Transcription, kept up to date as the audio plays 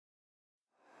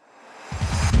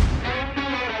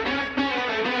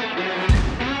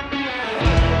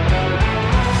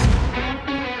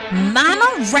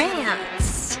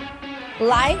Rants.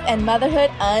 Life and motherhood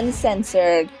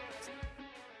uncensored.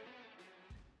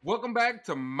 Welcome back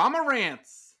to Mama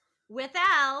Rants. With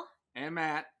Al. And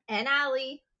Matt. And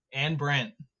Allie. And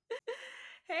Brent.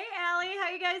 Hey, Allie.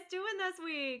 How you guys doing this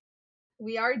week?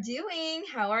 We are doing.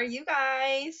 How are you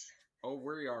guys? Oh,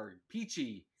 we are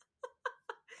peachy.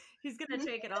 He's going to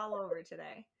take it all over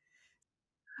today.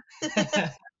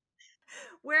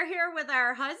 We're here with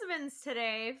our husbands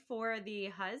today for the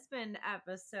husband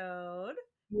episode.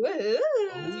 Woo!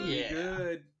 Oh, yeah.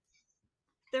 Good.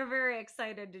 They're very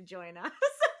excited to join us.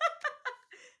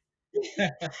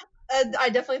 I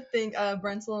definitely think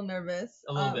Brent's a little nervous.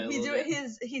 A little bit.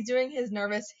 He's doing his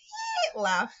nervous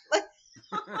laugh.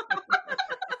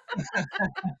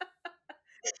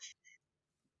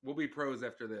 We'll be pros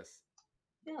after this.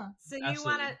 Yeah. So you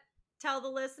want to tell the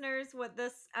listeners what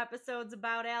this episode's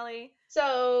about, Allie?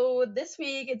 So this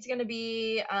week it's going to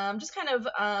be just kind of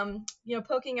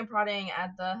poking and prodding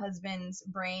at the husband's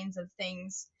brains of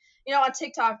things. On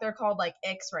TikTok they're called like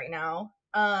Icks right now.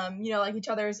 Like each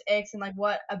other's icks and like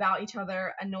what about each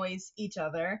other annoys each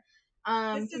other.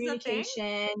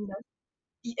 Communication.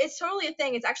 It's totally a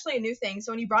thing. It's actually a new thing.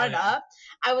 So when you brought it up,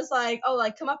 I was like, oh,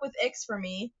 like come up with icks for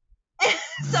me.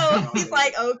 So he's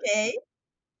like, okay.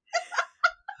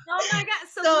 Oh my God.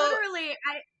 So literally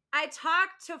I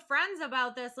talked to friends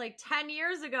about this like 10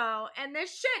 years ago, and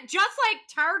this shit, just like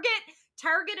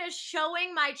Target is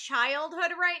showing my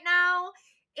childhood right now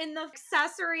in the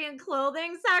accessory and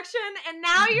clothing section, and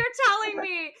now you're telling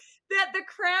me that the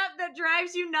crap that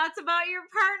drives you nuts about your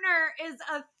partner is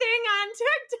a thing on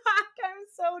TikTok. I'm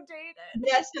so dated.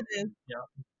 Yes, it is. Yeah.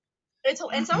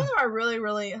 And some of them are really,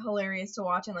 really hilarious to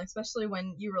watch, and like especially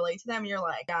when you relate to them, and you're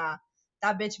like, yeah,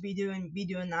 that bitch be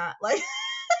doing that, like.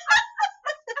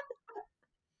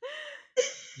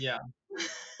 Yeah.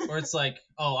 Or it's like,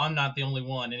 oh, I'm not the only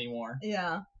one anymore.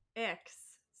 Yeah. Icks.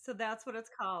 So that's what it's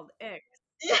called. Icks.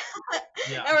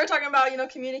 Yeah. And we're talking about,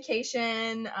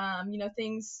 communication,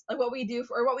 things like what we do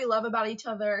or what we love about each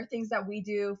other, things that we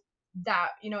do that,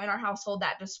 in our household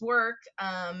that just work,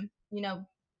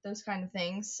 those kind of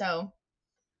things. So.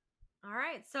 All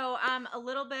right. So, a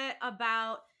little bit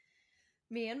about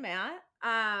me and Matt.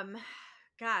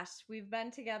 Gosh, we've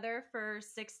been together for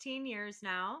 16 years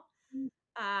now.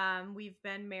 We've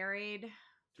been married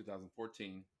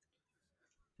 2014.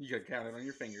 You gotta count it on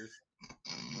your fingers.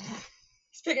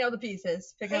 He's picking up the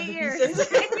pieces. 8 years.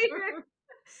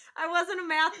 I wasn't a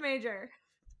math major.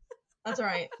 That's all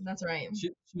right. She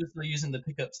was still using the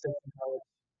pickup stick in college.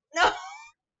 No.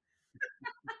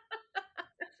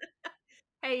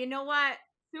 Hey, you know what?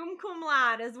 Summa cum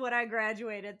laude is what I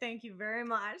graduated. Thank you very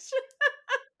much.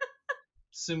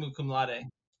 Summa cum laude.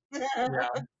 Yeah.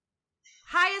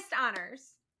 Highest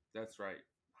honors. That's right.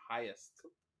 Highest.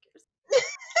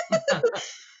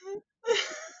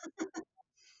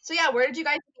 So yeah, where did you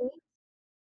guys meet?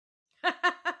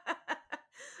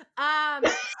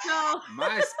 So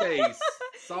MySpace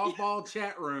softball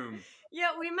chat room.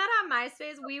 Yeah, we met on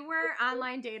MySpace. We were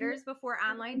online daters before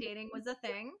online dating was a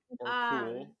thing. Or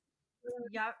cool.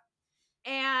 Yep.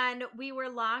 And we were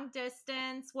long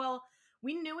distance. Well,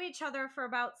 we knew each other for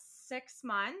about 6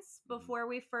 months before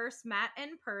we first met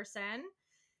in person.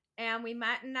 And we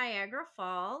met in Niagara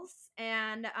Falls.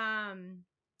 And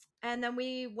then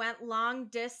we went long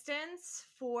distance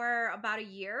for about a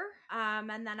year. And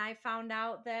then I found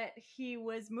out that he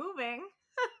was moving.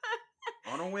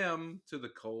 On a whim to the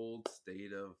cold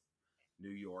state of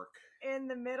New York. In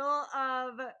the middle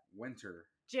of winter.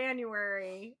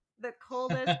 January, the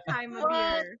coldest time of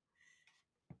year.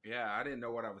 Yeah, I didn't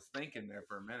know what I was thinking there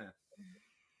for a minute.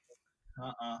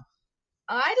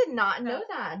 I did not know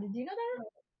that. Did you know that?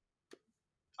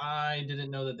 I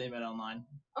didn't know that they met online.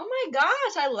 Oh my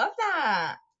gosh, I love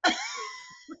that.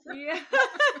 Yeah.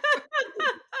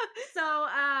 So,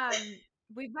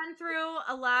 we've been through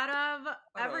a lot of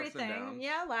everything.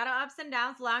 Yeah, a lot of ups and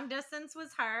downs. Long distance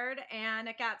was hard, and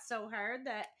it got so hard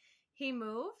that he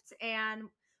moved, and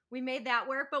we made that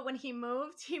work. But when he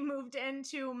moved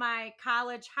into my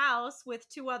college house with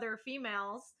 2 other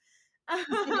females.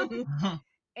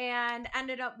 And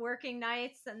ended up working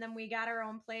nights, and then we got our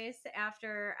own place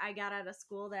after I got out of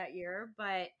school that year.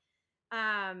 But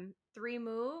 3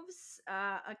 moves,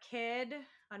 a kid,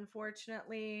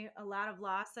 unfortunately, a lot of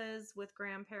losses with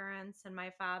grandparents and my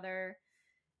father,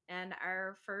 and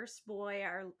our first boy,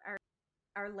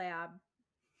 our lab.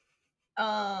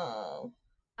 Oh.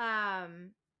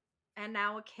 And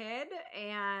now a kid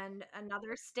and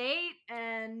another state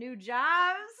and new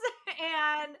jobs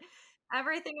and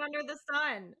everything under the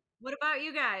sun. What about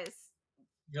you guys?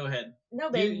 Go ahead. No,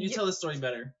 babe. You tell the story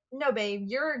better. No, babe.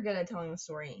 You're good at telling the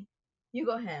story. You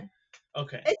go ahead.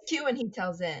 Okay. It's cute when he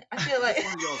tells it. I feel like It's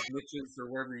one of y'all's niches or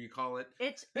whatever you call it.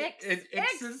 It's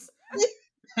Ixes.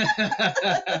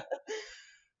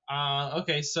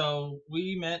 Okay, so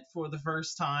we met for the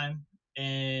first time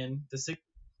in the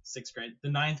sixth grade, the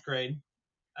ninth grade,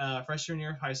 freshman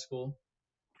year of high school.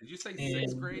 Did you say And-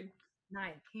 sixth grade?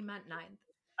 Ninth. He meant ninth.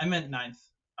 I meant ninth.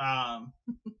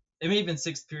 It may have been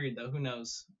sixth period though. Who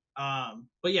knows?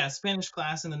 But yeah, Spanish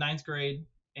class in the ninth grade,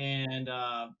 and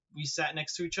we sat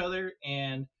next to each other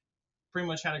and pretty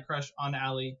much had a crush on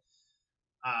Allie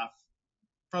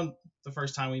from the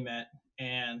first time we met.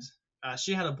 And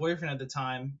she had a boyfriend at the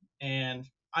time, and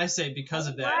I say because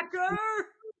of that.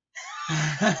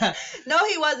 No,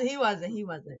 he wasn't.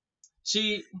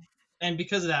 And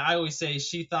because of that, I always say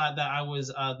she thought that I was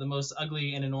the most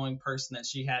ugly and annoying person that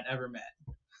she had ever met.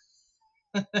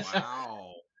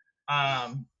 Wow.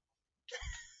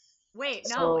 Wait,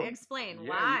 no, So- explain Yeah,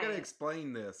 why. you gotta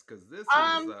explain this because this is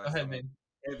Go ahead, some babe.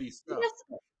 heavy stuff.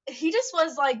 He just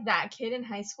was like that kid in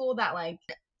high school that like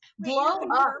Wait, blow you're up.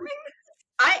 confirming?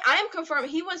 I am confirming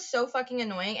he was so fucking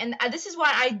annoying, and this is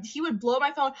why he would blow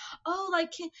my phone. Oh,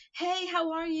 like, hey,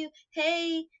 how are you?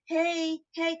 Hey,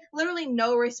 literally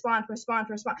no response,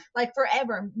 like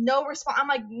forever, no response. I'm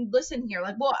like, listen here,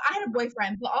 like, well, I had a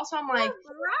boyfriend, but also I'm like,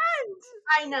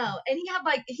 I know, and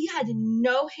he had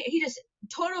no, he just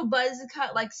total buzz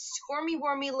cut, like squirmy,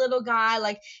 wormy little guy,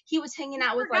 like he was hanging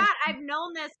out with like. I've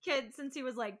known this kid since he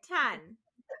was like 10.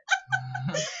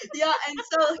 Yeah, and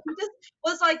so he just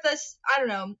was like this, I don't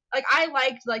know, like I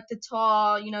liked like the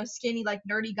tall, skinny, like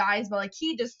nerdy guys, but like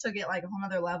he just took it like a whole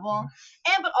nother level,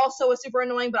 and but also was super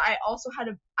annoying. But I also had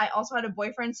a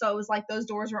boyfriend, so it was like those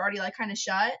doors were already like kind of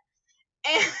shut,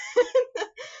 and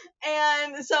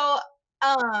and so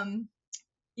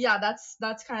yeah,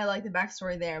 that's kind of like the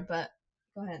backstory there. But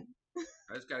go ahead.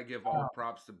 I just gotta give all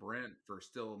props to Brent for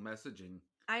still messaging.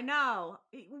 I know.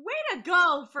 Way to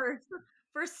go for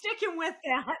sticking with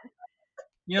that.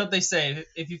 You know what they say?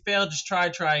 If you fail, just try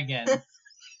again,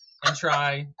 and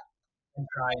try.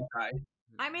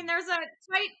 I mean, there's a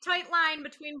tight line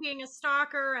between being a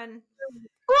stalker and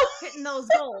hitting those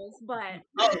goals, but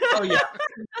Oh yeah,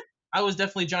 I was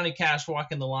definitely Johnny Cash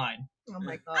walking the line. Oh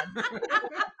my god.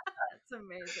 that's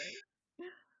amazing.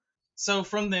 So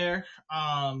from there,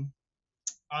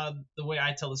 the way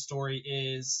I tell the story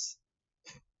is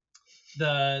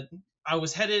I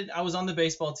was on the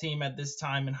baseball team at this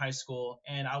time in high school,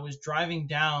 and I was driving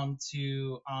down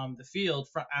to the field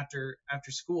after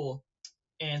school.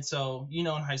 And so, in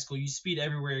high school, you speed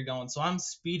everywhere you're going. So I'm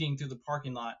speeding through the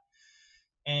parking lot.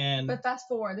 And But fast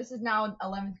forward, this is now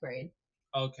 11th grade.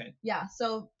 Okay. Yeah,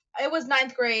 so it was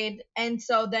 9th grade, and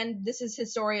so then this is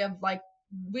his story of like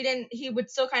he would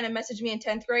still kind of message me in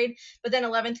 10th grade, but then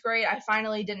 11th grade I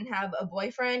finally didn't have a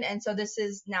boyfriend, and so this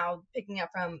is now picking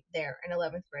up from there in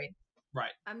 11th grade.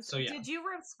 Right. So yeah. Did you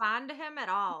respond to him at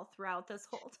all throughout this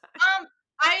whole time?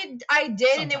 I did,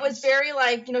 Sometimes. and it was very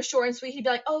like, short and sweet. He'd be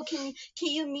like, "Oh, can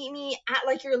you meet me at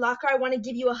like your locker? I want to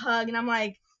give you a hug." And I'm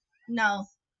like, "No."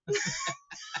 And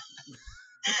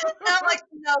I'm like,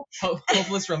 "No."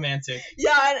 Hopeless romantic.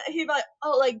 Yeah, and he'd be like,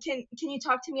 "Oh, like can you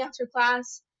talk to me after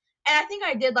class?" And I think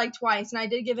I did like twice, and I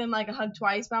did give him like a hug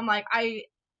twice, but I'm like,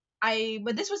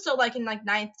 but this was still like in like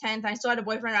 9th, 10th. I still had a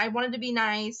boyfriend. I wanted to be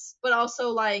nice, but also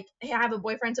like, hey, I have a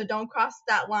boyfriend, so don't cross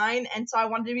that line. And so I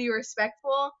wanted to be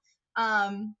respectful.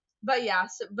 But yeah,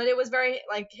 but it was very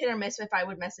like hit or miss if I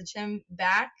would message him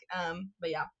back. But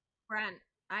yeah. Brent,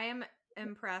 I am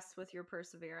impressed with your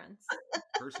perseverance.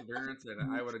 Perseverance,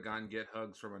 and I would have gone get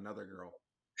hugs from another girl.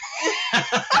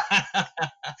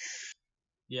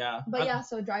 Yeah. But yeah,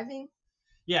 so driving.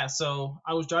 Yeah, so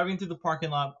I was driving through the parking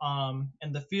lot,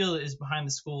 and the field is behind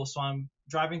the school, so I'm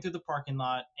driving through the parking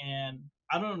lot, and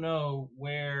I don't know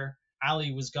where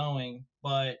Allie was going,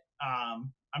 but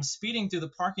I'm speeding through the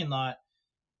parking lot,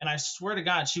 and I swear to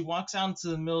God, she walks out into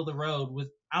the middle of the road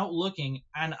without looking,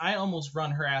 and I almost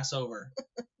run her ass over.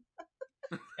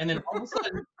 And then all of a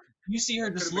sudden, you see her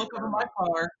just look over my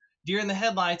car, deer in the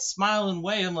headlights, smile and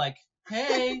wave. I'm like,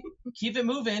 hey, keep it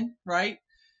moving, right?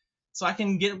 So I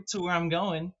can get to where I'm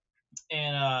going.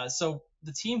 And so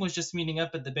the team was just meeting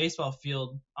up at the baseball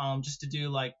field just to do,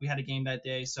 like, we had a game that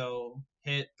day, so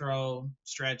hit, throw,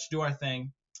 stretch, do our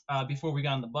thing before we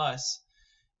got on the bus.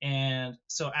 And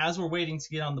so as we're waiting to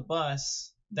get on the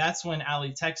bus, that's when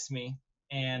Allie texted me,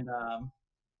 and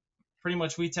pretty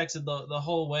much we texted the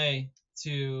whole way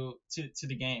to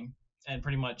the game, and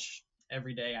pretty much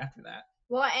every day after that.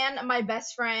 Well, and my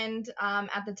best friend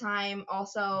at the time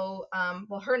also,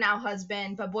 her now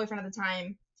husband, but boyfriend at the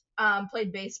time,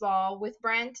 played baseball with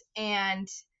Brent, and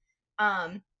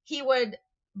he would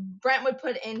Brent would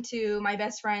put into my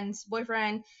best friend's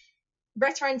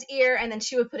ear, and then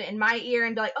she would put it in my ear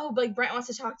and be like, oh, like Brent wants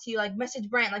to talk to you, like message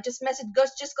Brent, like just go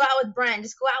out with Brent,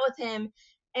 just go out with him.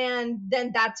 And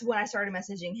then that's when I started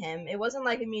messaging him. It wasn't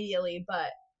like immediately, but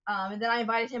and then I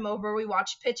invited him over. We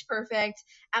watched Pitch Perfect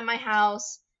at my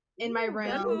house in my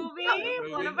room. Good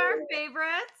movie, one of our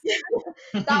favorites.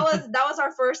 that was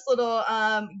our first little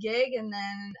gig, and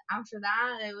then after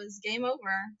that it was game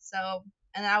over. So,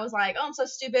 and I was like, oh, I'm so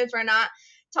stupid for not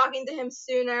talking to him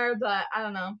sooner, but I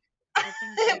don't know. I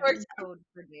think gig is code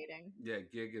for dating. Yeah,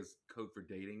 gig is code for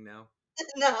dating now.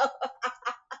 No.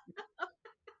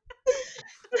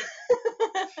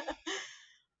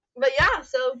 But yeah,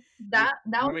 so that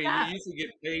I was mean, that. you used to get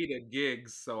paid at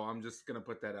gigs, so I'm just gonna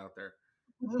put that out there.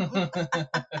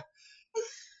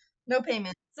 No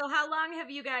payment. So how long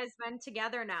have you guys been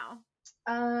together now?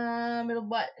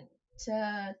 What?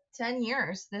 10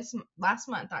 years. This last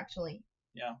month, actually.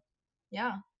 Yeah.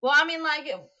 Yeah. Well, I mean,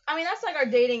 that's like our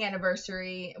dating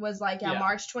anniversary. It was like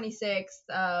March 26th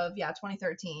of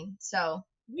 2013. So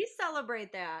we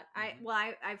celebrate that. I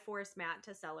forced Matt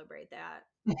to celebrate that.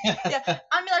 Yeah.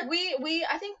 I mean, like we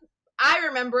I think I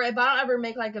remember it, but I don't ever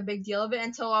make like a big deal of it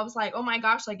until I was like, oh my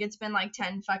gosh, like it's been like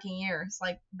 10 fucking years.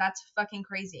 Like that's fucking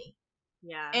crazy.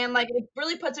 Yeah. And like it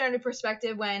really puts it into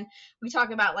perspective when we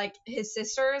talk about like his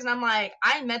sisters, and I'm like,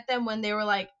 I met them when they were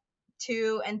like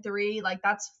 2 and 3. Like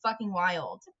that's fucking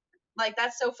wild. Like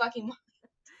that's so fucking wild.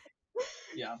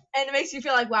 Yeah. And it makes you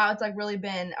feel like, wow, it's like really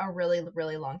been a really,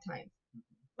 really long time.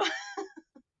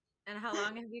 And how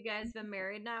long have you guys been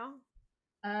married now?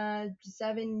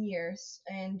 7 years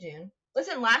in June.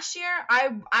 Listen, last year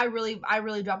I really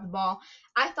dropped the ball.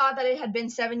 I thought that it had been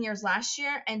 7 years last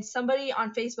year, and somebody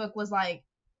on Facebook was like,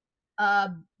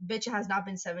 bitch, it has not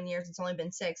been 7 years, it's only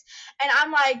been 6. And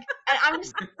I'm like, and I'm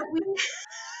just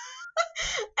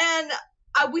and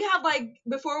we had like,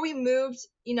 before we moved,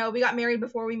 we got married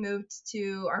before we moved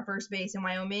to our first base in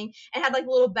Wyoming, and had like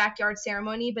a little backyard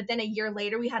ceremony, but then a year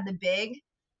later we had the big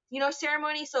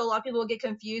ceremony. So a lot of people get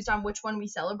confused on which one we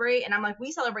celebrate. And I'm like,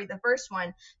 we celebrate the first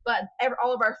one, but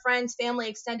all of our friends, family,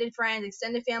 extended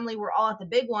family, we're all at the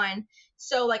big one.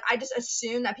 So like, I just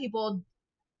assume that people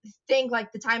think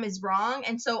like the time is wrong.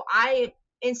 And so I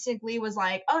instantly was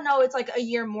like, oh no, it's like a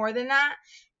year more than that.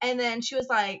 And then she was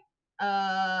like,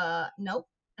 nope.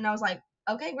 And I was like,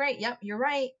 okay, great. Yep, you're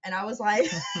right. And I was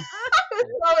like, I was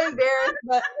so embarrassed,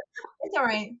 but it's all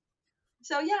right.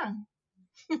 So yeah.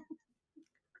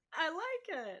 I like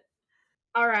it.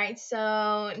 All right,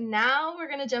 so now we're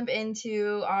gonna jump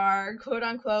into our quote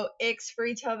unquote icks for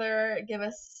each other. Give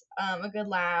us a good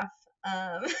laugh.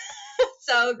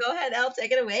 So go ahead, Elle,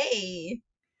 take it away.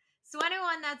 So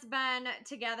anyone that's been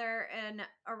together in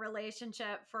a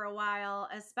relationship for a while,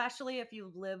 especially if you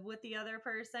live with the other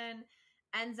person,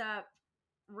 ends up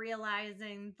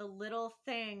realizing the little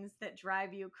things that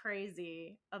drive you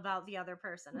crazy about the other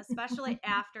person, especially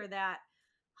after that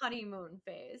honeymoon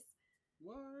phase.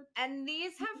 What? And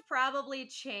these have probably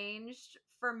changed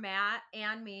for Matt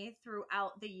and me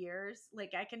throughout the years.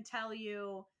 Like I can tell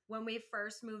you, when we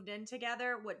first moved in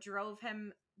together, what drove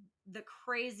him the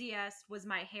craziest was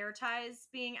my hair ties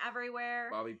being everywhere.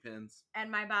 Bobby pins.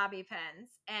 And my bobby pins.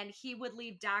 And he would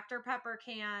leave Dr. Pepper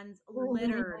cans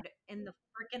littered in the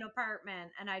freaking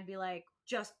apartment. And I'd be like,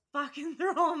 just fucking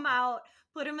throw them out.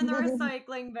 Put them in the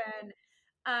recycling bin.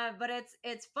 But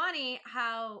it's funny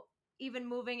how even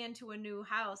moving into a new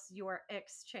house, your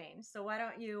icks change. So why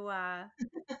don't you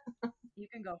you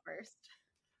can go first.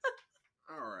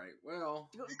 All right. Well,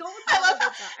 go with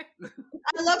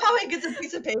I love how he gets a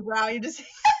piece of paper out. You just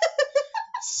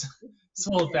it's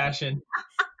old fashioned.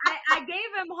 I gave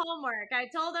him homework. I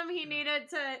told him he needed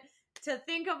to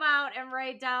think about and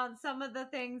write down some of the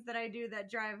things that I do that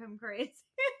drive him crazy.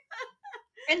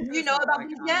 And do you know about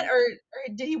these yet, or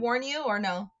did he warn you, or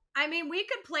no? I mean, we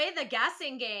could play the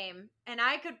guessing game, and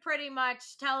I could pretty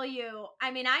much tell you.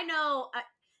 I mean, I know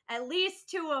at least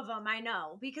 2 of them. I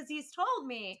know because he's told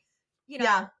me,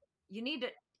 I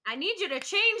need you to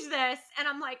change this, and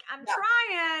I'm like, I'm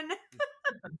trying.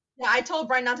 Yeah, I told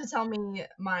Brian not to tell me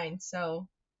mine, so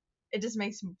it just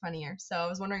makes it funnier. So I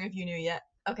was wondering if you knew yet.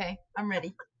 Okay, I'm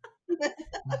ready.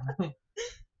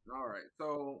 All right.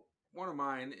 So one of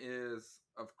mine is,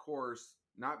 of course,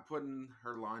 not putting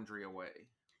her laundry away.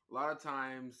 A lot of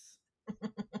times,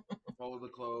 fold the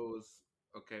clothes.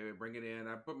 Okay, we bring it in.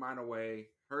 I put mine away.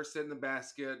 Her sit in the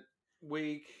basket.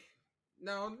 Week.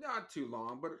 No, not too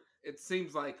long, but it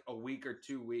seems like a week or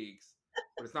 2 weeks.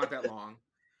 But it's not that long.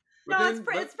 No,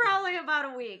 it's probably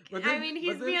about a week. I mean,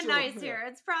 he's being nice here.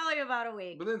 It's probably about a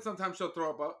week. But then sometimes she'll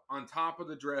throw up on top of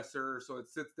the dresser, so it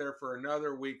sits there for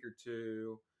another week or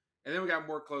two, and then we got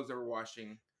more clothes that we're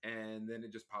washing, and then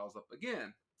it just piles up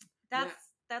again.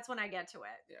 That's when I get to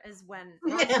it. Yeah. Is when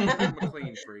I'm a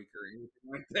clean freak or anything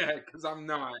like that, because I'm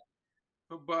not.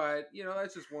 But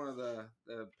that's just one of the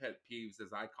pet peeves,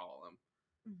 as I call them.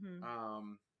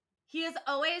 Mm-hmm. He is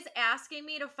always asking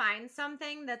me to find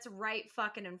something that's right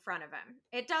fucking in front of him.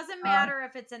 It doesn't matter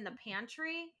if it's in the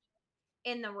pantry,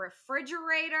 in the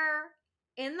refrigerator,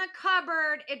 in the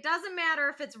cupboard. It doesn't matter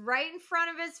if it's right in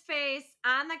front of his face,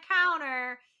 on the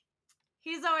counter.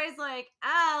 He's always like,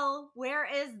 "Elle, where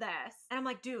is this?" And I'm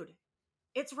like, "Dude,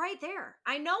 it's right there.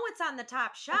 I know it's on the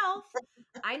top shelf.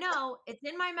 I know. It's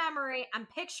in my memory. I'm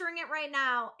picturing it right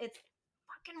now. It's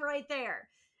fucking right there."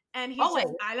 And he's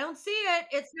just, I don't see it.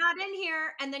 It's not in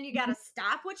here. And then you got to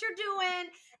stop what you're doing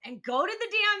and go to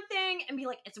the damn thing and be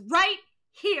like, "It's right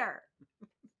here."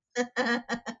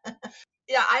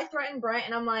 Yeah, I threaten Brent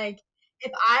and I'm like,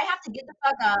 if I have to get the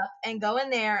fuck up and go in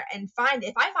there and find it,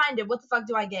 if I find it, what the fuck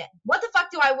do I get? What the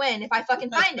fuck do I win if I fucking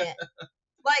find it?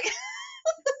 Like,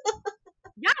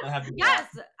 yes,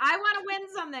 I want to win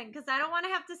something because I don't want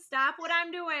to have to stop what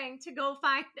I'm doing to go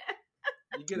find it.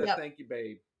 You get a thank you,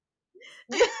 babe.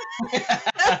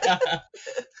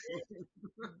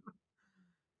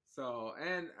 So,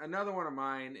 and another one of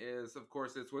mine is, of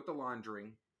course, it's with the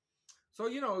laundry. So,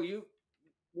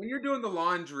 when you're doing the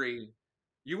laundry,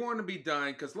 you want to be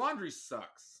done, because laundry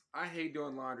sucks. I hate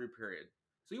doing laundry, period.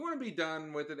 So you want to be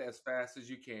done with it as fast as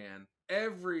you can.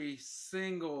 Every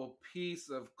single piece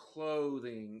of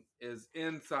clothing is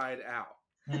inside out.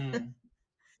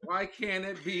 Why can't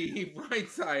it be right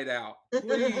side out?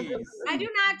 Please. I do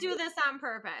not do this on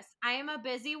purpose. I am a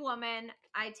busy woman.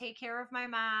 I take care of my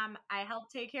mom. I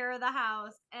help take care of the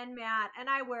house and Matt, and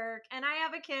I work, and I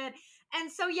have a kid.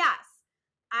 And so, yes,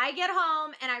 I get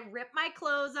home and I rip my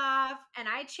clothes off and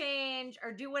I change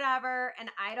or do whatever.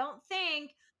 And I don't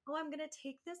think, "Oh, I'm going to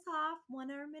take this off one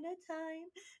arm at a time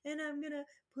and I'm going to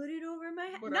put it over my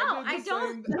head." But no, I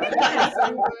don't. Yes.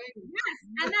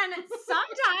 And then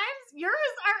sometimes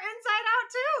yours are inside out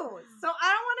too. So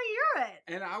I don't want to hear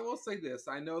it. And I will say this.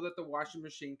 I know that the washing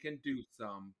machine can do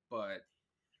some, but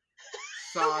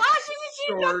the washing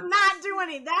machine does not do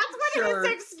any. That's what his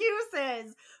excuse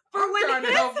is. For when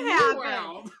this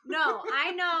happens. No,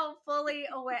 I know fully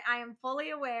aware. I am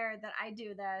fully aware that I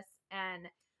do this, and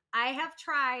I have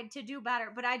tried to do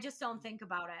better, but I just don't think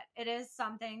about it. It is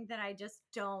something that I just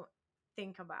don't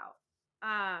think about.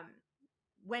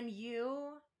 When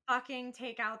you fucking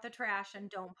take out the trash and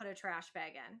don't put a trash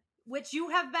bag in, which you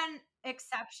have been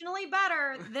exceptionally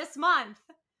better this month.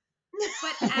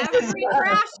 But every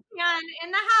trash can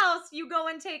in the house, you go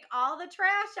and take all the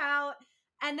trash out,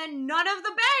 and then none of the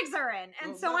bags are in.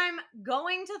 And so I'm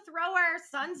going to throw our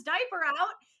son's diaper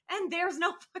out, and there's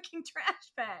no fucking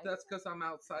trash bag. That's because I'm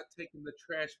outside taking the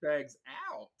trash bags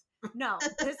out. No,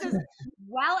 this is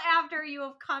well after you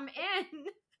have come in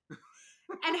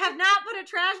and have not put a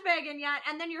trash bag in yet.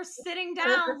 And then you're sitting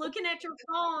down looking at your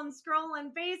phone,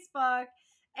 scrolling Facebook,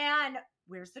 and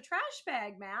where's the trash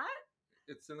bag, Matt?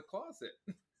 It's in the closet.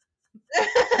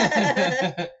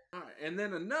 And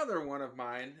then another one of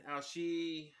mine, how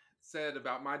she said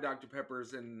about my Dr.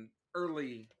 Peppers in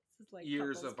early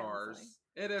years of ours,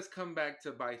 it has come back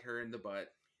to bite her in the butt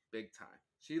big time.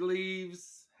 She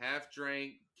leaves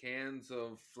half-drank cans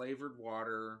of flavored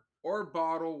water or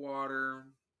bottled water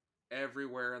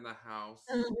everywhere in the house.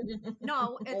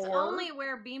 No, it's only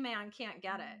where B-Man can't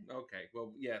get it. Okay,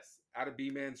 well, yes, out of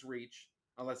B-Man's reach,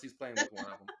 unless he's playing with one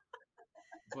of them.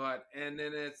 But, and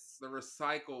then it's the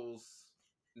recycles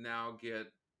now get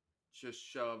just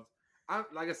shoved.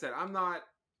 Like I said, I'm not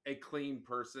a clean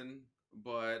person,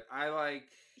 but I like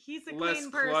he's a less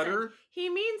clean person. Clutter. He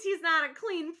means he's not a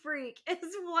clean freak, is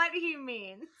what he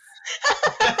means.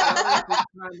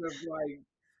 Kind of like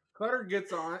clutter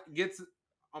gets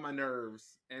on my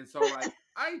nerves, and so like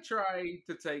I try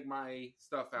to take my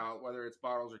stuff out, whether it's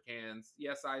bottles or cans.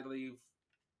 Yes, I leave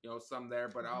some there,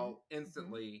 but I'll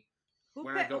instantly. Who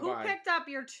picked up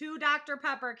your 2 Dr.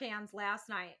 Pepper cans last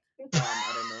night?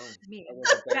 I don't know. Me.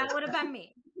 That would have been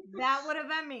me. That would have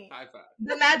been me. High five.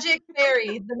 The magic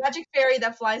fairy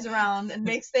that flies around and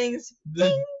makes things. The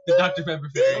Dr. Pepper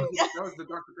fairy. That was the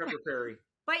Dr. Pepper fairy.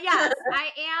 But yes,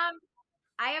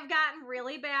 I have gotten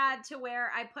really bad to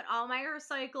where I put all my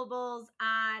recyclables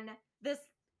on this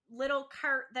little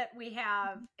cart that we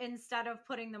have instead of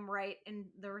putting them right in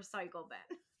the recycle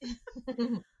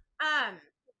bin.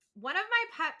 One of my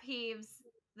pet peeves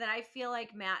that I feel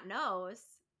like Matt knows,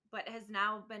 but has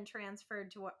now been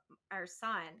transferred to our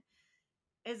son,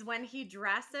 is when he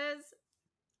dresses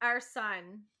our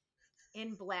son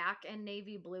in black and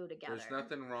navy blue together. There's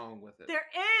nothing wrong with it. There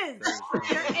is. There's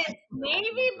There nothing is. wrong Navy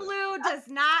with it. blue does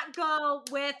not go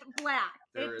with black.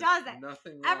 There It is doesn't.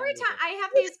 nothing wrong Every with time it. I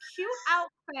have these cute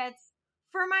outfits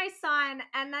for my son,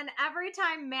 and then every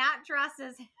time Matt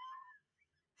dresses,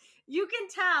 you can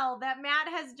tell that Matt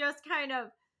has just kind of,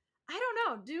 I don't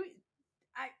know,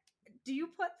 do you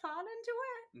put thought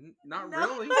into it? Not No?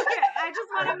 really. Okay, I just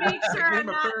want to make sure Give I'm him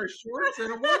a not. pair of shorts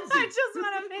and a onesie. I just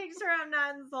want to make sure I'm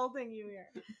not insulting you here.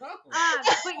 No.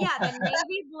 But yeah, the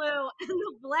navy blue and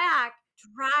the black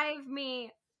drive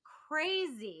me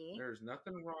crazy. There's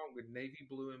nothing wrong with navy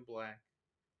blue and black.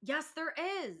 Yes, there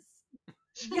is.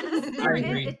 Yes, I there is.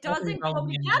 agree. It Nothing doesn't wrong go with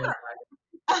me together.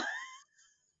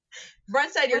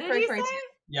 Brent said you're What did he cray cray say? too.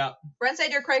 Yeah, Brent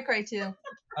said you're cray cray too.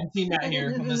 I'm team Matt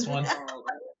here on this one. Oh,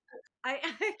 I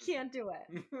can't do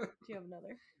it. Do you have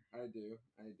another? I do.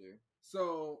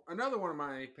 So another one of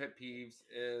my pet peeves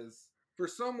is for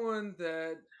someone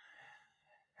that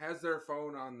has their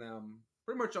phone on them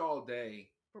pretty much all day,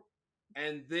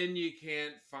 and then you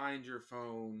can't find your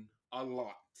phone a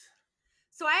lot.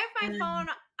 So I have my phone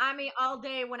on me all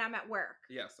day when I'm at work.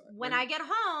 Yes. When I get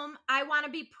home, I want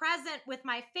to be present with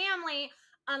my family,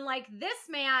 unlike this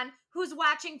man who's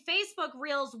watching Facebook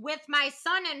reels with my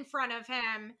son in front of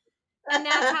him. And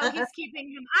that's how he's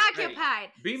keeping him occupied.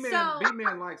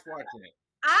 B-Man likes watching it.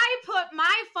 I put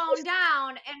my phone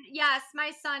down, and yes,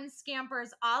 my son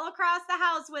scampers all across the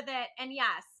house with it. And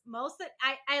yes,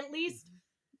 at least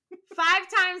 5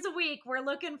 times a week, we're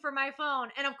looking for my phone.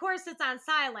 And of course, it's on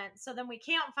silent, so then we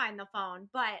can't find the phone.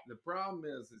 But the problem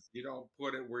is you don't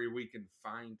put it where we can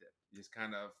find it. You just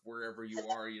kind of, wherever you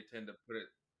are, you tend to put it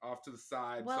off to the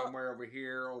side, somewhere over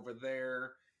here, over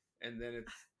there. And then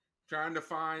it's trying to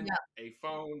find a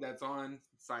phone that's on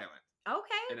silent.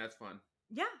 Okay. And that's fun.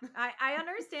 Yeah, I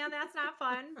understand that's not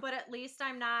fun, but at least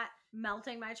I'm not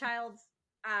melting my child's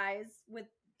eyes with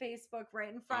Facebook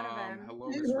right in front of him. Hello,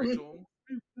 Miss Rachel.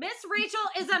 Miss Rachel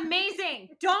is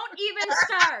amazing. Don't even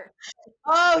start.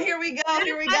 Oh, here we go.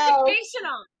 Here we go.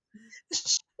 Educational.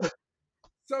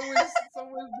 So is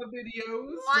the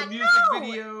videos, What? the music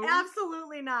videos.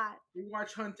 Absolutely not. We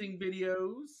watch hunting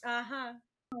videos. Uh-huh.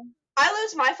 I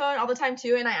lose my phone all the time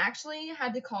too, and I actually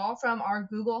had to call from our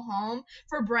Google Home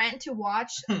for Brent to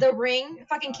watch the Ring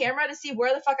fucking camera to see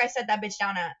where the fuck I set that bitch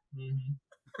down at.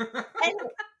 Mm-hmm. And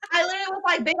I literally was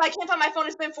like, babe, I can't find my phone.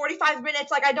 It's been 45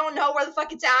 minutes. Like, I don't know where the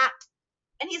fuck it's at.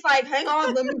 And he's like, hang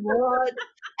on, let me look.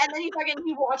 And then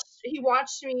he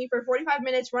watched me for 45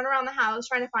 minutes run around the house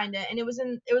trying to find it, and it was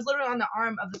literally on the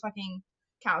arm of the fucking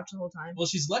couch the whole time. Well,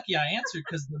 she's lucky I answered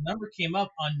because the number came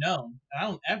up unknown. And I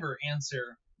don't ever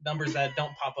answer numbers that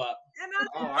don't pop up.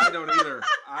 Oh, I don't either.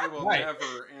 I will Right.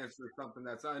 never answer something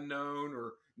that's unknown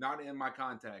or not in my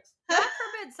contacts. God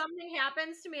forbid something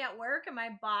happens to me at work and my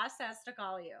boss has to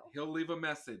call you. He'll leave a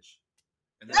message,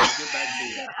 and then I'll get back to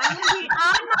you. I'm going to be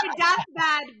on my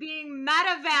deathbed being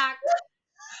medevaced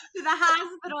to the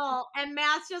hospital, and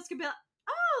Matt's just going to be like,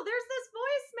 oh, there's this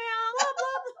voicemail, blah,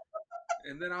 blah,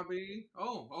 blah. And then I'll be,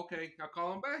 oh, okay, I'll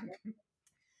call him back.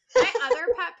 My other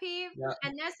pet peeve, Yeah.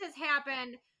 and this has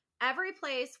happened every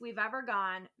place we've ever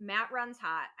gone, Matt runs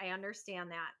hot. I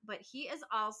understand that. But he is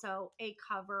also a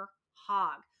cover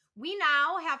hog. We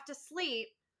now have to sleep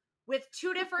with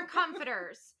 2 different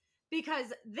comforters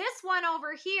because this one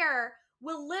over here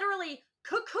will literally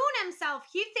cocoon himself.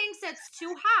 He thinks it's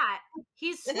too hot.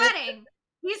 He's sweating.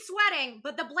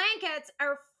 But the blankets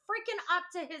are freaking up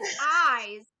to his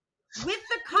eyes with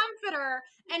the comforter,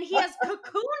 and he has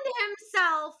cocooned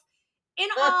himself in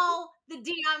all the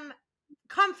damn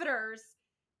comforters,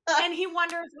 and he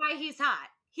wonders why he's hot.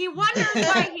 He wonders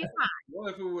why he's hot. Well,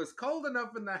 if it was cold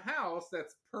enough in the house,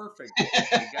 that's perfect. You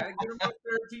gotta get them up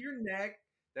there to your neck.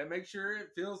 That makes sure it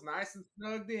feels nice and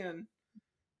snugged in.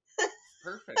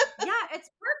 Perfect. Yeah, it's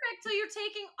perfect till you're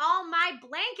taking all my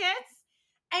blankets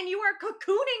and you are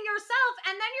cocooning yourself,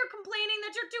 and then you're complaining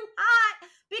that you're too hot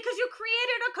because you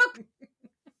created a cocoon.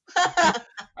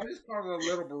 I just call it a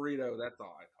little burrito. That's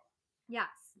all I call it. Yes,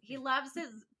 he loves his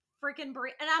freaking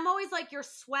burrito. And I'm always like, you're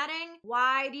sweating.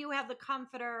 Why do you have the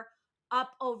comforter up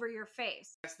over your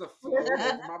face? That's the flow over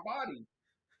my body.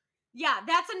 Yeah,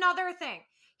 that's another thing.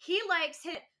 He likes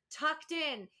it tucked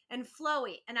in and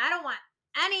flowy, and I don't want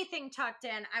anything tucked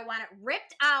in. I want it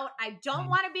ripped out. I don't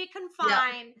want to be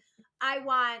confined. I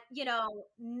want,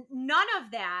 none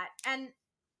of that. And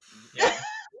Yeah. and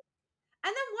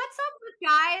then what's up with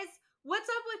guys? What's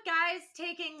up with guys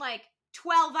taking like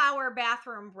 12-hour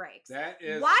bathroom breaks? That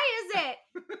is Why is it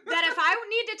that if I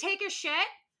need to take a shit,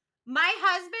 my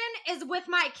husband is with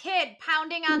my kid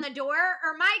pounding on the door,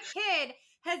 or my kid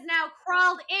has now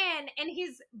crawled in and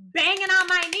he's banging on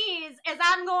my knees as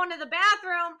I'm going to the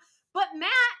bathroom. But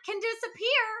Matt can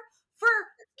disappear for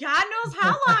God knows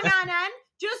how long on end,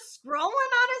 just scrolling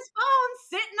on his phone,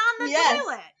 sitting on the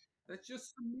toilet. That's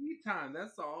just some me time.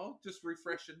 That's all. Just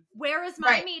refreshing. Where is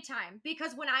my me time?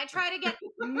 Because when I try to get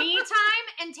me time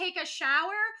and take a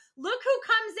shower, look who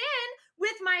comes in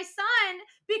with my son,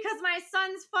 because my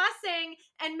son's fussing,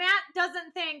 and Matt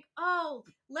doesn't think, oh,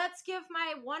 let's give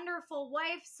my wonderful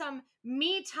wife some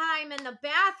me time in the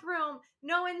bathroom.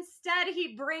 No, instead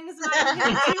he brings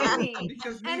my kid to me.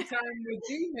 Because me time with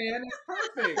D-Man is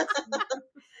perfect.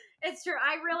 It's true.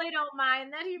 I really don't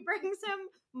mind that he brings him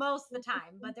most of the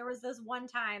time. But there was this one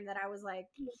time that I was like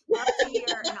up to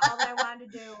here, and all that I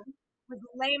wanted to do was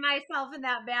lay myself in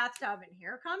that bathtub. And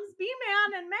here comes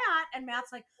B-Man and Matt. And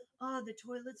Matt's like, oh, the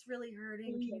toilet's really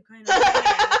hurting. Can you kind of...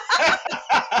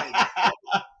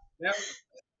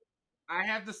 I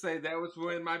have to say, that was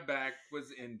when my back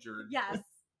was injured. Yes.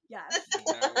 That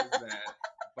was that.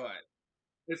 But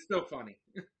it's still funny.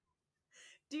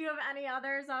 Do you have any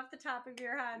others off the top of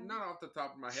your head? Not off the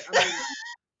top of my head. I mean,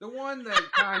 the one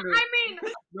that kind of...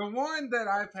 the one that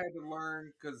I've had to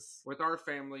learn, because with our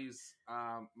families,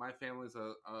 my family's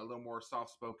a little more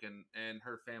soft-spoken, and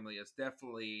her family is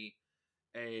definitely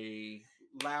a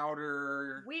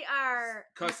louder... We are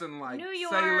cussing like New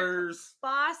York, sailors.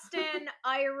 Boston,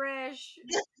 Irish,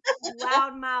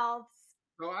 loudmouths.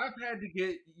 So I've had to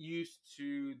get used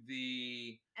to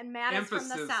the and Matt emphasis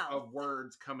is from the South. of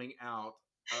words coming out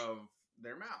of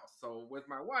their mouth. So with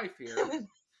my wife here,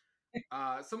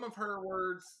 some of her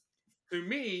words to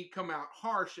me come out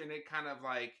harsh, and it kind of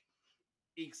like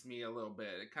eeks me a little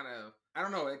bit. It kind of, I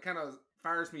don't know, it kind of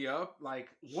fires me up. Like,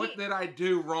 what did I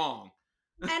do wrong?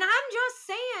 And I'm just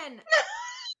saying,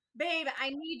 babe, I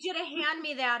need you to hand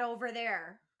me that over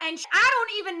there. And I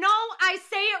don't even know I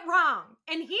say it wrong.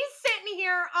 And he's sitting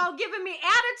here all giving me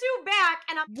attitude back.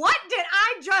 And what did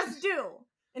I just do?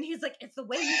 And he's like, it's the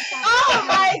way you said it. Oh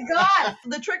my God.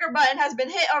 The trigger button has been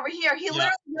hit over here. He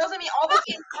literally yells at me all the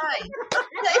time.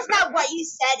 It's not what you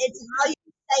said, it's how you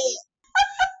say it.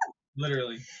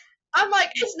 Literally. I'm like,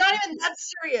 it's not even that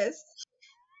serious.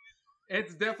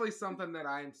 It's definitely something that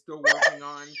I'm still working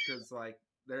on, because like,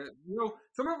 there,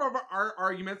 some of our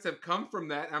arguments have come from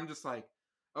that. And I'm just like,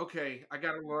 okay, I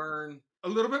got to learn a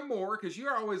little bit more, because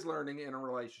you're always learning in a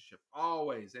relationship,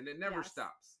 always, and it never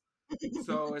stops.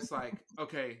 So it's like,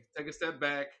 okay, take a step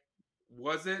back.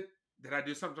 Did I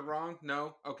do something wrong?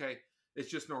 No. Okay, it's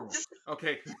just normal.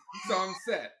 Okay, so I'm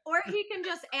set. Or he can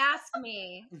just ask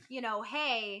me,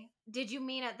 hey, did you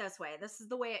mean it this way? This is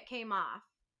the way it came off.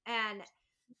 And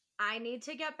I need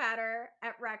to get better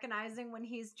at recognizing when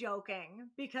he's joking,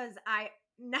 because I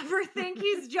never think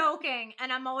he's joking,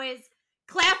 and I'm always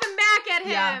clapping back at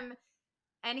him,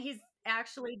 and he's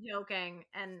actually joking,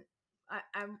 and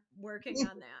I'm working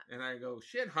on that. And I go,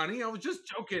 shit, honey, I was just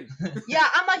joking. Yeah,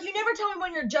 I'm like, you never tell me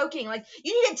when you're joking. Like,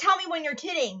 you need to tell me when you're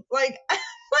kidding. Like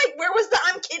where was the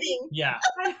I'm kidding? Yeah.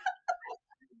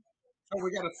 So we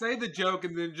got to say the joke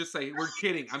and then just say, we're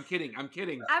kidding. I'm kidding.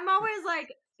 I'm always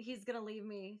like, he's going to leave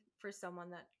me for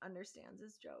someone that understands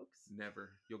his jokes.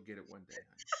 Never. You'll get it one day,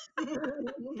 honey.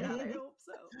 God, I hope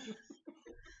so.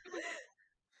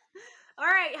 All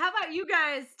right, how about you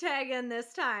guys tag in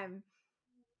this time?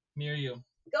 Me or you?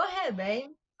 Go ahead,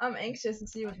 babe. I'm anxious to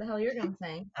see what the hell you're going to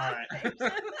say. All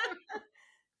right.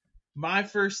 My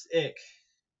first ick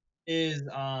is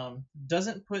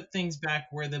doesn't put things back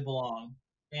where they belong.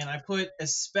 And I put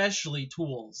especially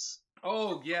tools.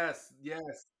 Oh, yes.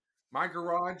 My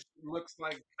garage looks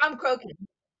like... I'm croaking.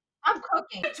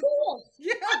 Tools.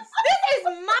 Yes. This is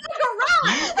my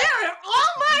garage. They are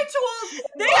all my tools.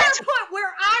 They are put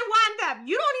where I want them.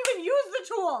 You don't even use the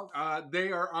tools.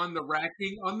 They are on the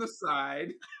racking on the side.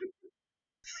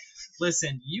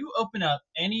 Listen, you open up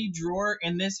any drawer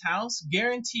in this house,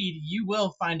 guaranteed you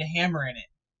will find a hammer in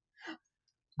it.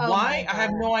 Oh, why? I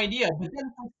have no idea. But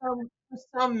then for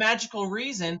some magical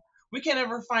reason, we can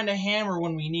never find a hammer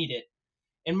when we need it.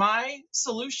 And my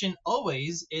solution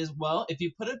always is, well, if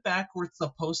you put it back where it's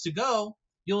supposed to go,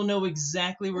 you'll know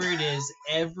exactly where it is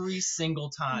every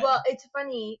single time. Well, it's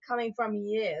funny coming from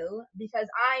you, because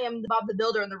I am Bob the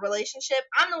Builder in the relationship.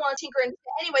 I'm the one tinkering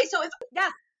anyway, so it's...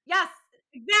 Yes,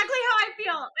 exactly how I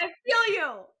feel. I feel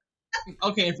you.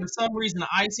 Okay, and for some reason,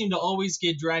 I seem to always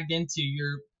get dragged into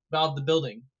your Bob the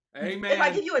Building. Amen. If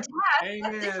I give you a task,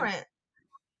 Amen. That's different.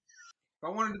 If I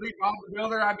wanted to be Bob the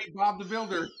Builder, I'd be Bob the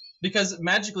Builder. Because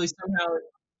magically, somehow,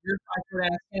 your 5-foot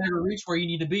ass can't ever reach where you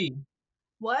need to be.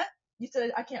 What? You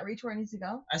said I can't reach where it needs to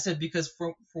go? I said because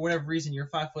for whatever reason, your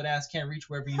 5-foot ass can't reach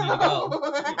wherever you need to go. Not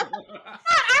our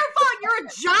fault. You're a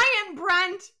giant,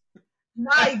 Brent.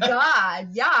 My God.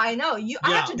 Yeah, I know.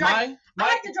 I have to drag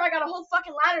out a whole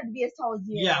fucking ladder to be as tall as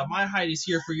you. Yeah, my height is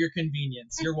here for your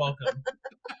convenience. You're welcome.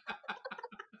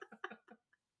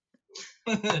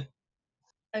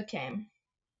 Okay.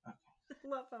 I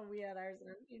love how we had ours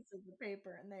on pieces of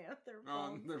paper and they have their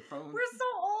On phones. their phones. We're so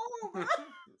old.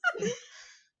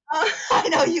 I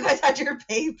know you guys had your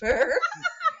paper.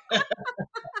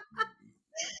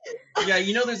 Yeah,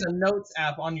 you know there's a notes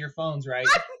app on your phones, right?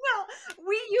 I know.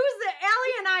 We use it.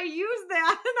 Allie and I use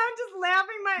that, and I'm just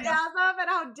laughing my ass off at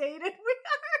how dated we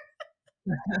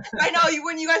are. I know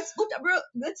when you guys look up,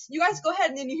 you guys go ahead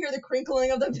and then you hear the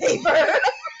crinkling of the paper.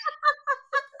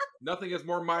 Nothing is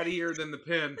more mightier than the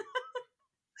pen.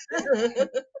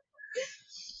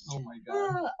 Oh my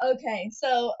God. Okay,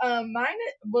 so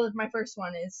my first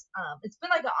one is it's been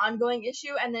like an ongoing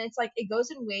issue, and then it's like it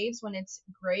goes in waves when it's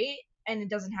great and it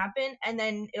doesn't happen, and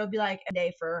then it'll be like a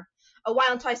day for a while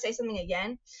until I say something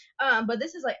again. But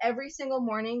this is like every single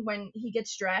morning when he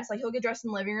gets dressed, like he'll get dressed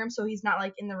in the living room so he's not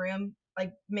like in the room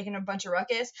like making a bunch of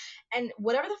ruckus, and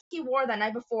whatever the fuck he wore that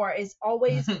night before is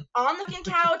always on the fucking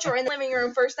couch or in the living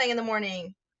room first thing in the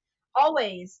morning,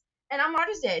 always. And I'm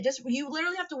artist it. Just you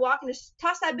literally have to walk and just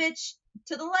toss that bitch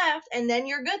to the left, and then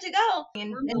you're good to go.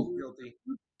 We're both guilty.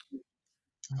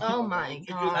 Oh my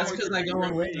God. That's because I go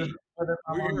away.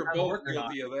 We're both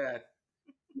guilty of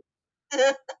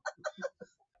that.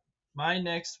 My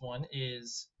next one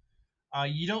is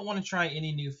you don't want to try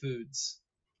any new foods.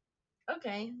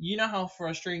 Okay. You know how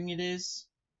frustrating it is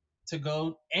to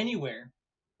go anywhere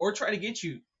or try to get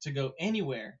you to go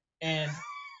anywhere and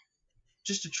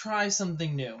just to try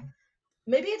something new.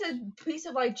 Maybe it's a piece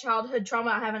of like childhood trauma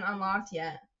I haven't unlocked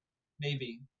yet.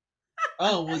 Maybe.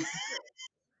 Oh, well,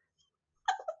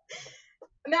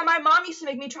 Man, my mom used to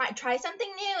make me try something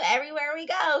new everywhere we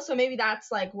go. So maybe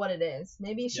that's like what it is.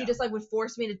 Maybe she just like would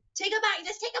force me to take a bite,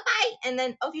 just take a bite, and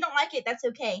then if you don't like it, that's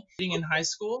okay. being in high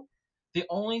school, the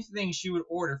only thing she would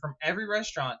order from every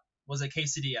restaurant was a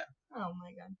quesadilla. Oh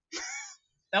my God.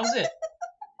 That was it.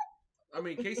 I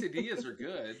mean, quesadillas are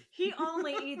good. He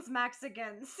only eats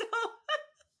Mexican, so.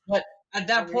 But at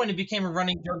that point, it became a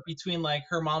running joke between like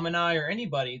her mom and I or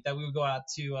anybody that we would go out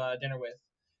to dinner with.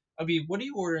 I'd be, what are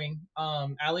you ordering?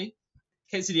 Allie?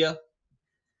 Quesadilla.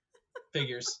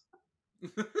 Figures.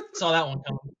 Saw that one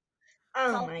coming.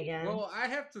 Oh my God. Well, I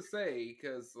have to say,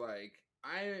 because like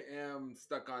I am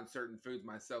stuck on certain foods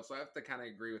myself, so I have to kind of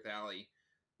agree with Allie.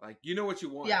 Like, you know what you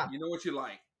want. Yeah. You know what you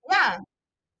like. Yeah.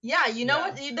 Yeah, you know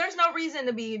what? There's no reason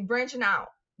to be branching out.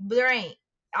 There ain't.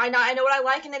 I know what I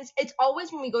like, and then it's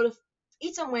always when we go to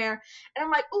eat somewhere, and I'm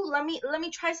like, ooh, let me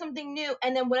try something new,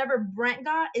 and then whatever Brent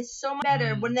got is so much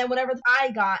better than whatever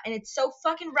I got, and it's so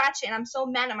fucking ratchet, and I'm so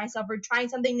mad at myself for trying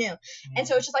something new, and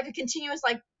so it's just like a continuous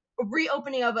like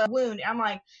reopening of a wound, and I'm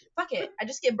like, fuck it, I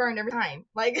just get burned every time,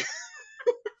 like.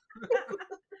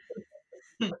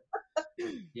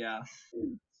 Yeah.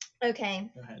 Okay.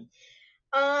 Go ahead.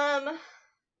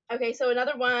 Okay, so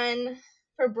another one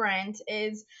for Brent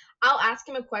is I'll ask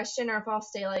him a question, or if I'll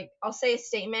say a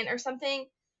statement or something,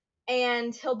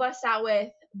 and he'll bust out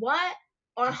with what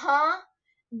or huh,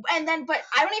 and then but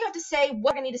I don't even have to say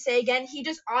what I need to say again. He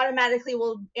just automatically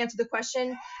will answer the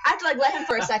question. I have to like let him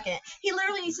for a second. He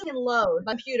literally needs to load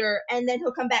the computer, and then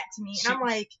he'll come back to me, and I'm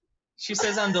like. She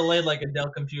says I'm delayed like a Dell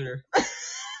computer.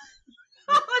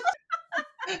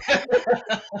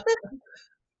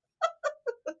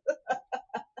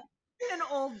 An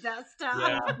old desktop.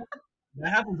 Yeah.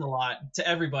 That happens a lot to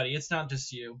everybody. It's not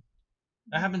just you.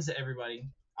 That happens to everybody.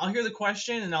 I'll hear the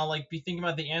question and I'll like be thinking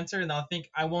about the answer and I'll think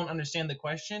I won't understand the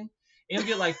question. It'll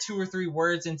get like 2 or 3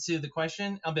 words into the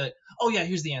question. I'll be like, oh yeah,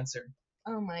 here's the answer.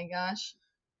 Oh my gosh.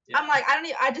 Yeah. I'm like,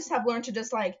 I just have learned to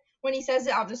just like, when he says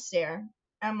it, I'll just stare.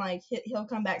 I'm like, he'll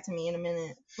come back to me in a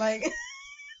minute. Like.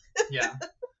 Yeah.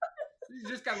 You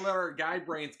just gotta let our guy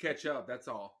brains catch up. That's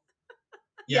all.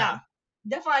 Yeah.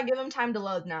 Definitely give him time to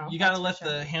load now. You gotta let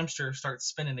the hamster start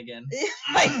spinning again. Oh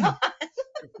my God.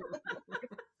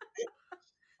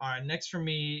 Alright, next for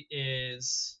me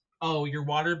is, your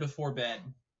water before bed.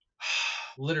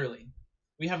 Literally.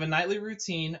 We have a nightly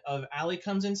routine of Allie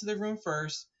comes into the room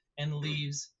first and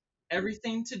leaves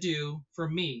everything to do for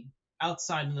me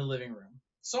outside in the living room.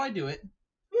 So I do it.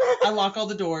 I lock all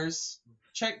the doors,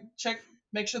 check,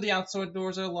 make sure the outside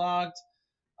doors are locked,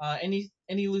 any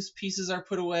loose pieces are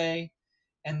put away,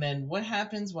 and then what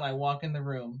happens when I walk in the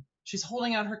room? She's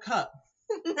holding out her cup.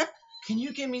 Can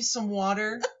you give me some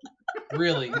water?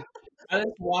 Really? I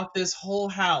just walked this whole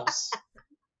house,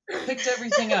 picked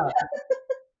everything up,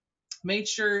 made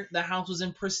sure the house was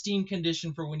in pristine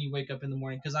condition for when you wake up in the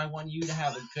morning because I want you to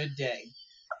have a good day.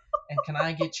 And can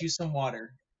I get you some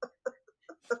water?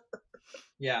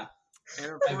 Yeah.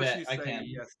 And of I course bet you I say can.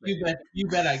 yes, You babe.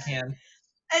 bet I can.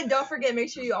 And don't forget,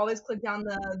 make sure you always click down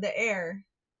the air.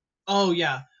 Oh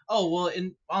yeah. Oh well,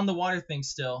 on the water thing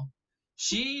still,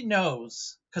 she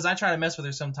knows because I try to mess with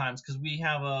her sometimes because we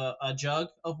have a jug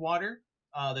of water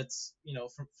that's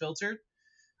filtered.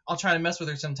 I'll try to mess with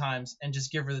her sometimes and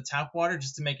just give her the tap water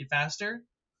just to make it faster.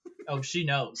 Oh, she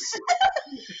knows.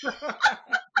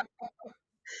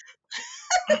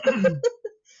 I'm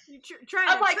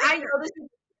like, I know this.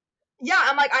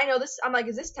 I'm like, I know this. I'm like,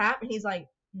 is this tap? And he's like,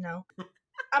 no.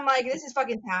 I'm like, this is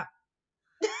fucking tap.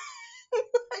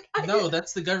 No,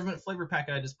 that's the government flavor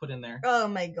packet I just put in there. Oh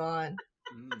my god.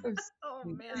 Oh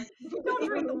man. Don't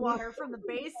drink the water from the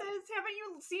bases. Haven't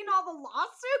you seen all the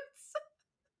lawsuits?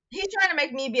 He's trying to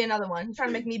make me be another one. He's trying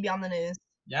to make me be on the news.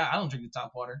 Yeah, I don't drink the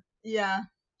top water. Yeah.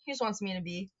 He just wants me to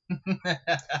be.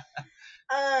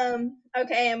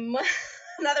 Okay,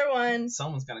 another one.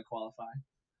 Someone's got to qualify.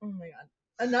 Oh my god.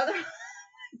 Another. Oh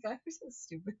my god, you're so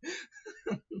stupid.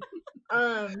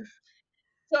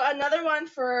 So another one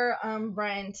for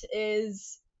Brent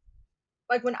is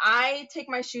like when I take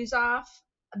my shoes off,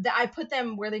 that I put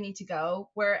them where they need to go,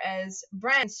 whereas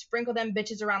Brent sprinkle them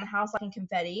bitches around the house like in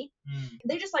confetti.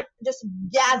 They just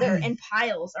gather in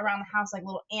piles around the house like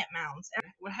little ant mounds.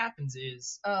 What happens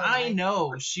is I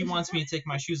know she wants me to take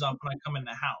my shoes off when I come in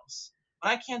the house, but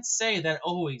I can't say that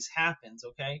always happens.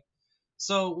 Okay,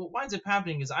 so what winds up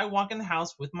happening is I walk in the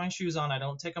house with my shoes on. I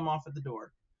don't take them off at the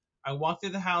door. I walk through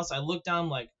the house. I look down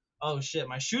like, oh shit,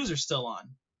 my shoes are still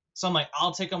on. So I'm like,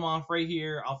 I'll take them off right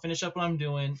here. I'll finish up what I'm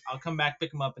doing. I'll come back,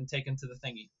 pick them up, and take them to the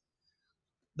thingy.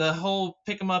 The whole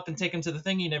pick them up and take them to the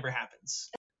thingy never happens.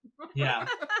 Yeah.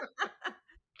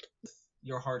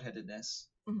 Your hard-headedness.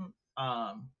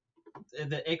 Mm-hmm.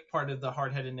 The ick part of the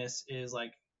hard-headedness is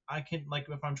like, I can, like,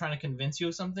 if I'm trying to convince you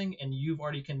of something and you've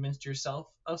already convinced yourself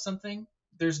of something,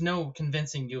 there's no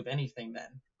convincing you of anything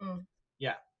then.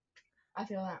 Yeah. I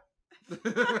feel that.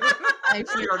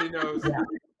 She already knows. Yeah.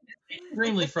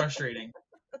 Extremely frustrating.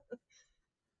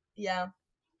 Yeah.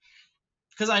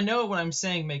 Because I know what I'm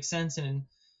saying makes sense and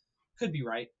could be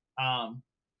right. I'm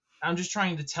just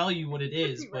trying to tell you what it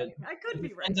is, but I could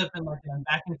be right. Ends up in like a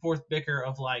back and forth bicker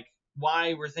of like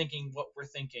why we're thinking what we're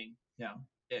thinking. Yeah,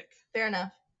 ick. Fair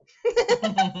enough.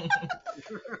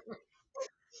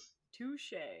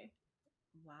 Touche.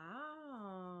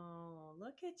 Wow,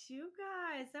 look at you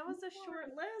guys. That was a short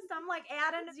list. I'm like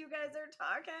adding as you guys are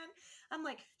talking. I'm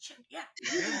like, yeah, you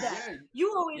do that. Yeah,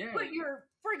 you always put your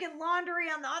friggin' laundry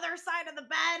on the other side of the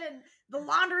bed and the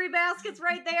laundry basket's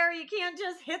right there. You can't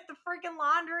just hit the freaking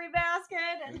laundry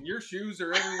basket. And your shoes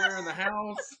are everywhere in the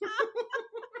house.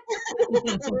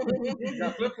 You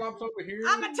got flip-flops over here.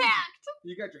 I'm attacked.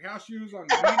 You got your house shoes on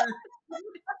the heater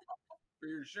for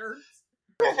your shirts.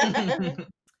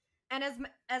 And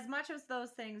as much as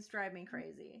those things drive me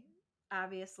crazy,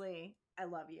 obviously, I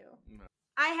love you. No.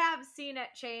 I have seen it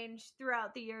change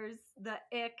throughout the years, the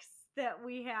icks that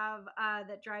we have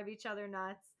that drive each other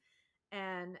nuts.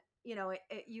 And, you know, it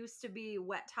used to be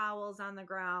wet towels on the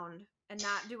ground and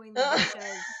not doing the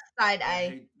dishes. Side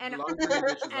eye. And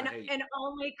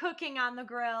only cooking on the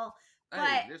grill.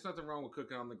 Hey, but there's nothing wrong with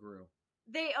cooking on the grill.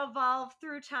 They evolve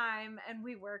through time and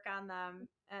we work on them.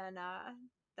 And,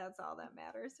 that's all that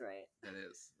matters, right? That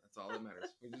is. That's all that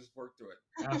matters. We just work through it.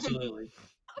 Absolutely.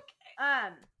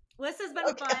 Okay. This has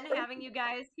been fun having you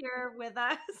guys here with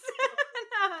us.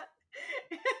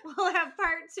 We'll have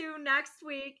part 2 next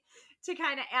week to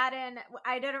kind of add in.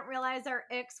 I didn't realize our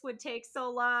icks would take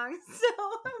so long. So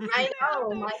I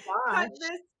know, my gosh.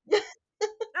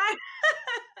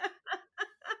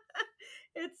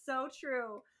 It's so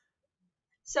true.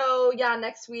 So yeah,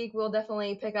 next week we'll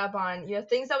definitely pick up on, you know,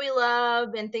 things that we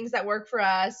love and things that work for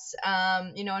us,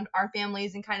 you know, in our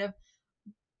families, and kind of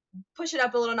push it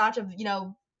up a little notch of, you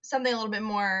know, something a little bit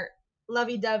more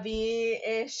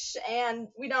lovey-dovey-ish. And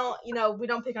we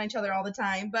don't pick on each other all the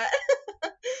time, but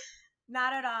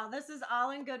not at all. This is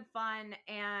all in good fun,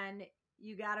 and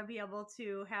you got to be able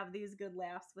to have these good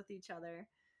laughs with each other.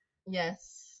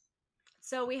 Yes.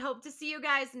 So we hope to see you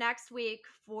guys next week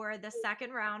for the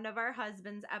second round of our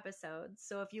husbands episodes.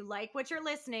 So if you like what you're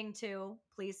listening to,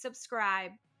 please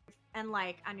subscribe and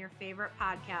like on your favorite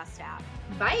podcast app.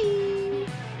 Bye.